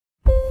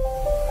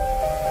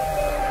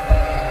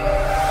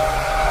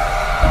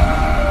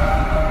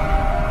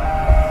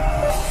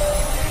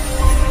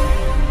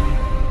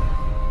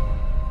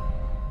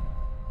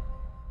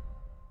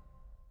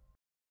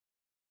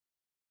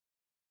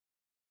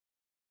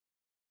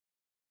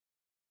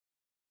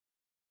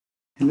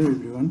Hello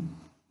everyone.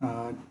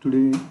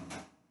 Today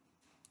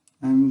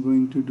I am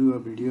going to do a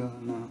video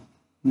on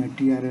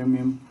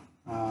TRMM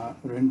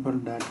rainfall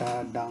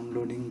data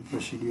downloading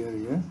procedure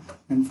here,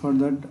 and for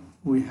that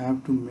we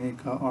have to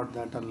make a Earth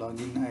data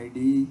login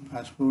ID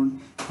password,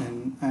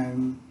 and I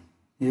am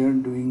here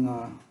doing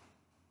a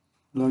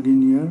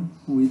login here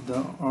with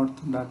the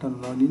Earth data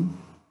login.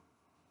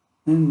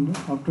 And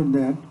after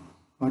that,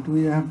 what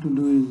we have to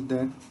do is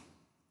that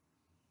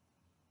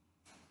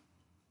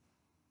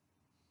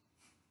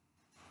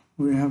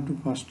we have to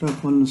first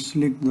of all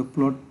select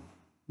the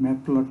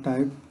map plot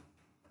type,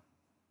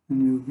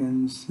 and you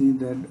can see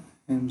that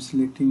I am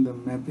selecting the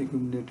map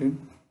accumulated.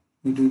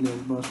 It will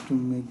help us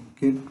to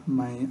get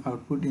my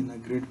output in a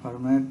grid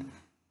format,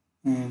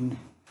 and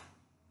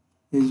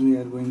as we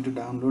are going to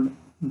download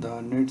the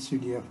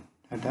netCDF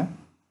data.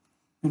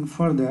 And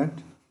for that,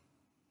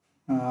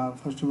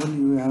 first of all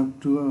you have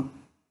to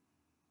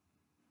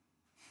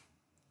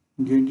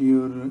get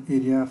your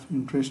area of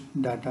interest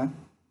data,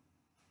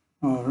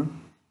 or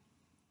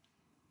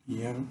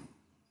here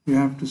you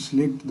have to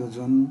select the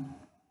zone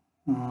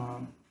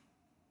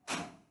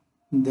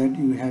that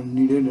you have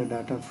needed a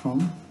data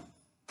from.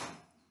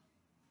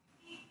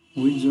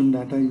 Which zone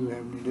data you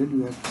have needed,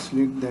 you have to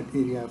select that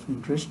area of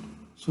interest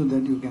so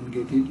that you can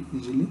get it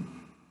easily.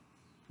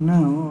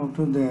 Now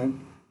after that,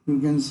 you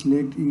can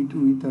select it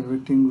with a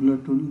rectangular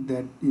tool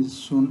that is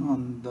shown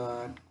on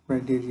the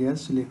criteria,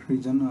 select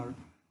region or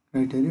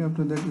criteria.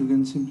 After that you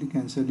can simply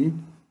cancel it,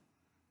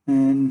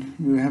 and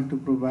you have to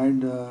provide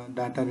the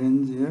data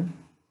range here,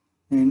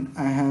 and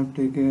I have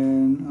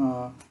taken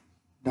a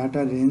data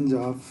range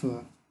of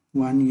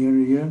 1 year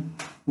here,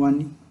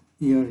 1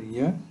 year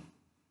here,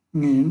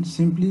 and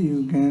simply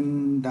you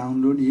can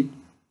download it,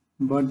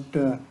 but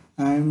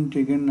I am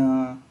taken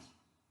a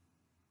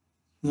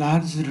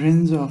large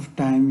range of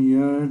time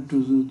here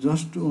to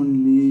just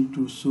only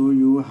to show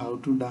you how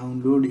to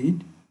download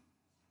it,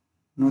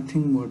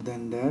 nothing more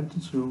than that.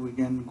 So we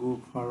can go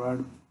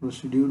forward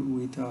procedure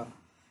with a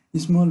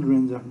small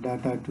range of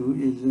data too.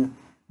 Is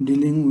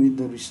dealing with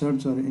the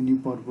research or any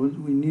purpose,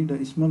 we need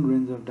a small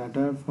range of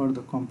data for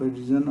the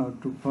comparison or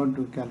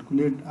to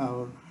calculate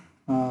our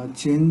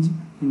change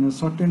in a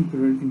certain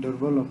period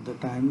interval of the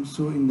time.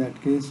 So in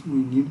that case we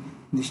need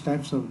these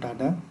types of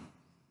data.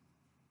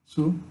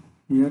 So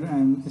here I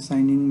am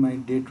assigning my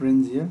date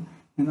range here,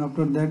 and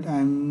after that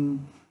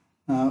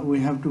we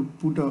have to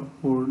put a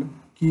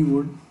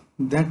keyword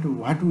that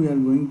what we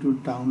are going to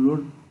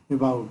download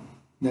about.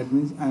 That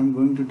means I am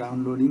going to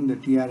downloading the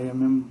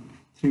TRMM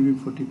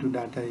 3B42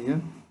 data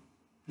here,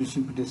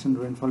 precipitation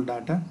rainfall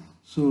data.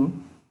 So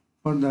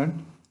for that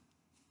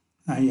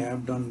I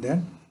have done that,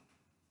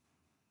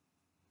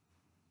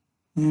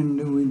 and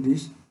with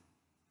this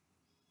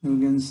you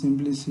can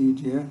simply see it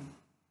here.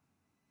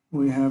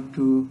 We have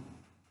to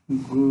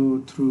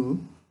go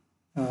through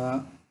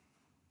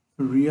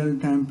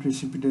real-time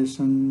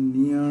precipitation,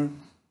 near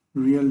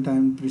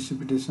real-time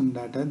precipitation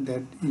data,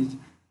 that is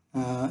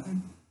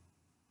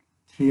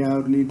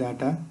 3-hourly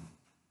data.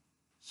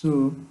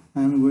 So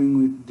I am going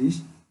with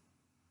this,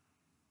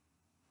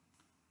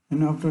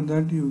 and after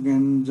that you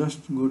can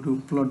just go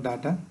to plot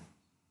data,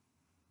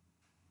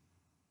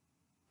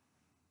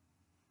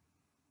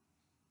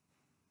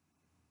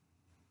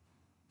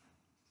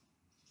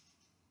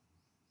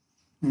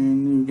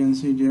 and you can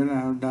see here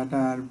our data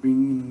are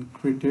being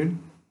created,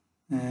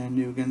 and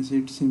you can see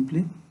it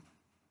simply.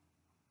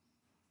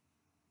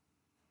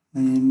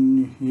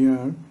 And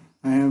here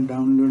I have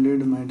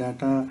downloaded my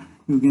data.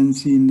 You can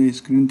see in the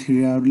screen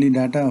 3-hourly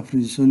data of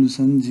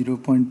resolution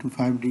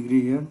 0.25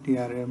 degree here,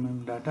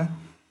 TRMM data.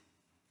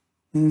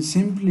 And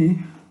simply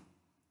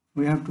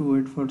we have to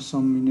wait for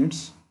some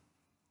minutes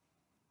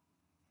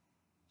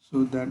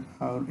so that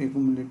our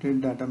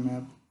accumulated data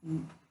map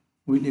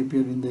will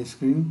appear in the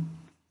screen,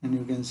 and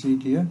you can see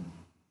it here.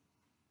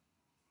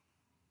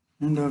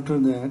 And after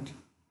that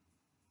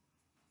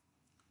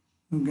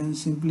you can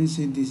simply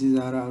see this is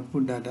our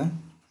output data.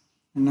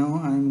 And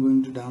now I am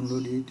going to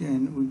download it,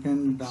 and we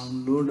can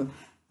download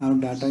our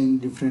data in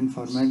different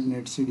format: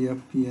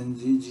 netCDF,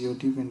 PNG,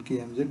 Geotiff and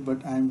KMZ,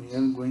 but I am here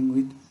going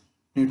with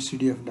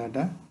netCDF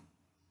data.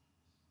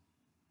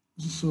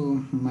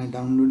 So my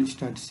download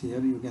starts here,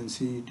 you can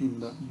see it in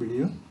the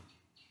video.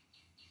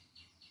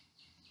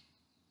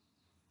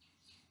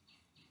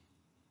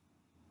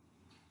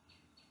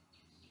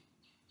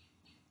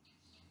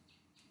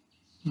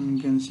 You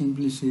can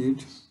simply see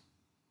it,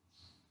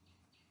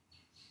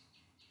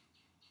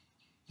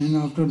 and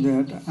after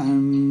that I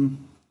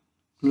am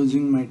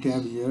closing my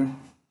tab here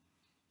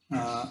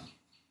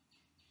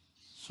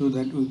so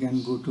that we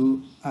can go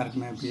to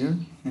ArcMap here,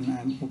 and I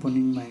am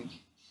opening my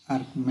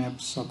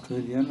ArcMap software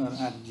here, or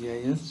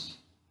ArcGIS,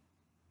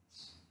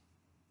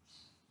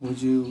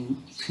 which you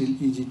feel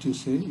easy to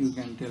say, you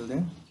can tell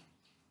that.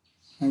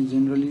 I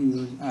generally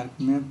use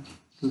ArcMap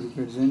to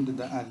represent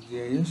the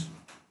ArcGIS,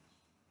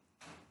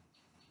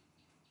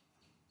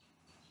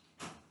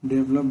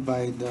 developed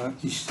by the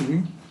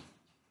history.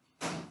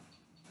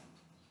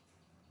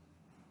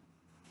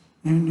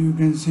 And you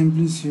can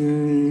simply say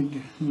it,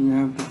 you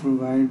have to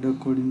provide the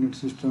coordinate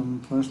system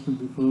first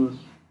before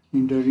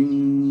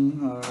entering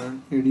or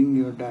adding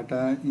your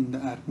data in the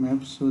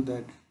ArcMap, so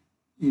that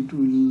it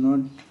will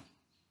not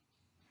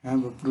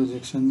have a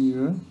projection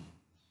error.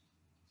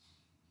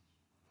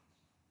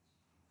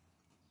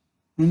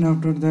 And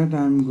after that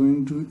I am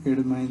going to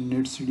add my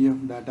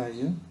netCDF data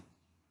here.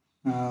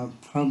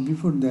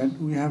 Before that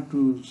we have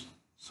to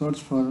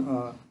search for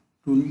a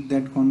tool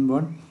that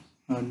convert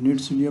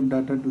netCDF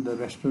data to the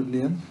raster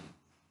layer,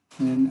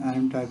 and I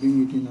am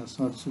typing it in a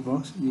search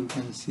box. You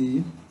can see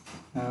it.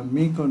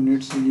 Make a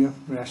netCDF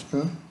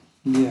raster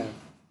layer.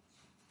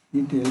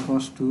 It helps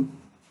us to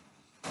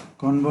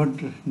convert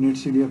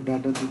netCDF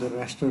data to the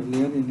raster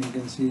layer, and you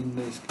can see in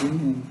the screen.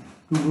 And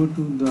to go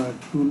to the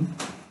tool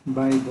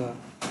by the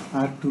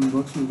Arc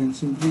toolbox, you can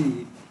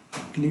simply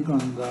click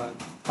on the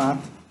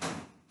path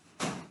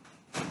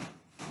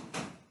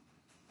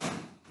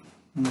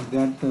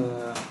that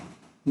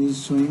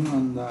is showing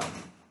on the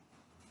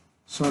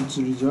search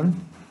result.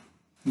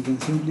 You can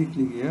simply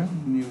click here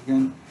and you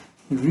can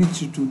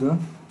reach to the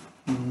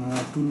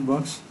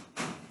toolbox,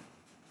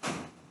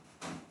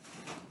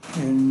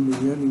 and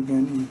here you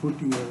can input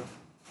your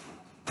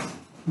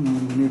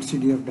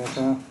netCDF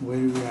data where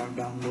you have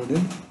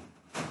downloaded.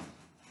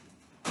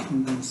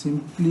 You can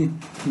simply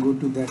go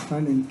to that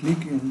file and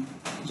click, and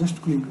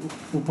just click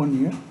open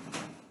here.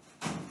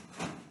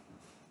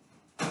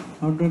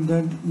 After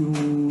that,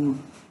 you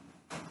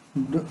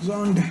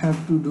don't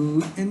have to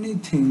do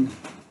anything.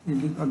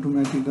 It is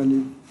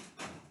automatically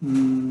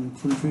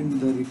fulfill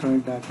the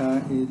required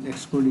data is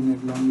x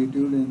coordinate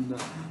longitude and the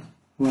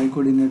y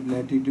coordinate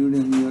latitude,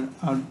 and your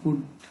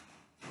output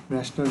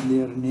raster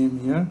layer name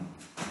here,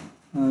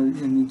 or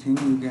anything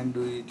you can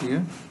do it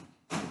here.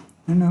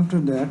 And after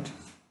that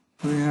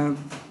we have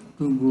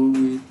to go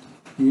with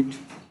it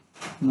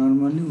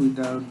normally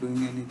without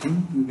doing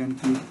anything. You can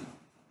click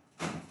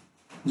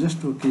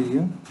just OK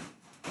here,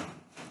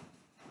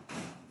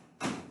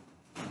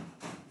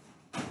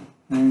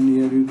 and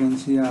here you can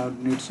see our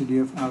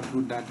netCDF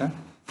output data.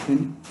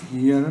 And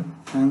here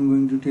I am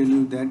going to tell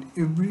you that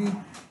every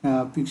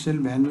pixel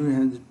value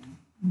has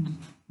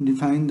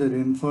defined the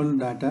rainfall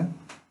data.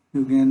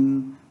 You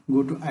can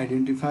go to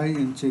identify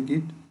and check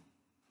it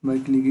by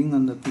clicking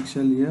on the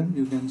pixel here.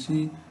 You can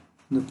see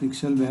the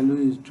pixel value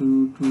is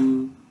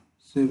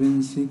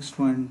 2276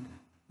 point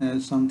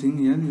something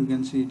here. You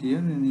can see it here,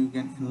 and you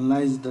can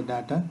analyze the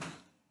data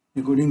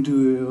according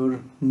to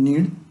your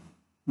need.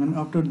 And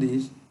after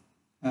this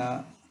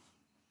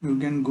you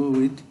can go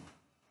with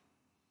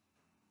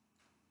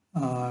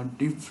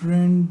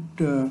different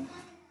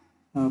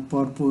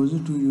purpose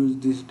to use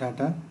this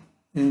data.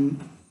 And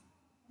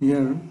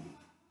here,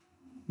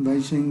 by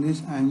saying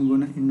this, I am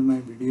gonna end my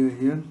video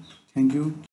here. Thank you.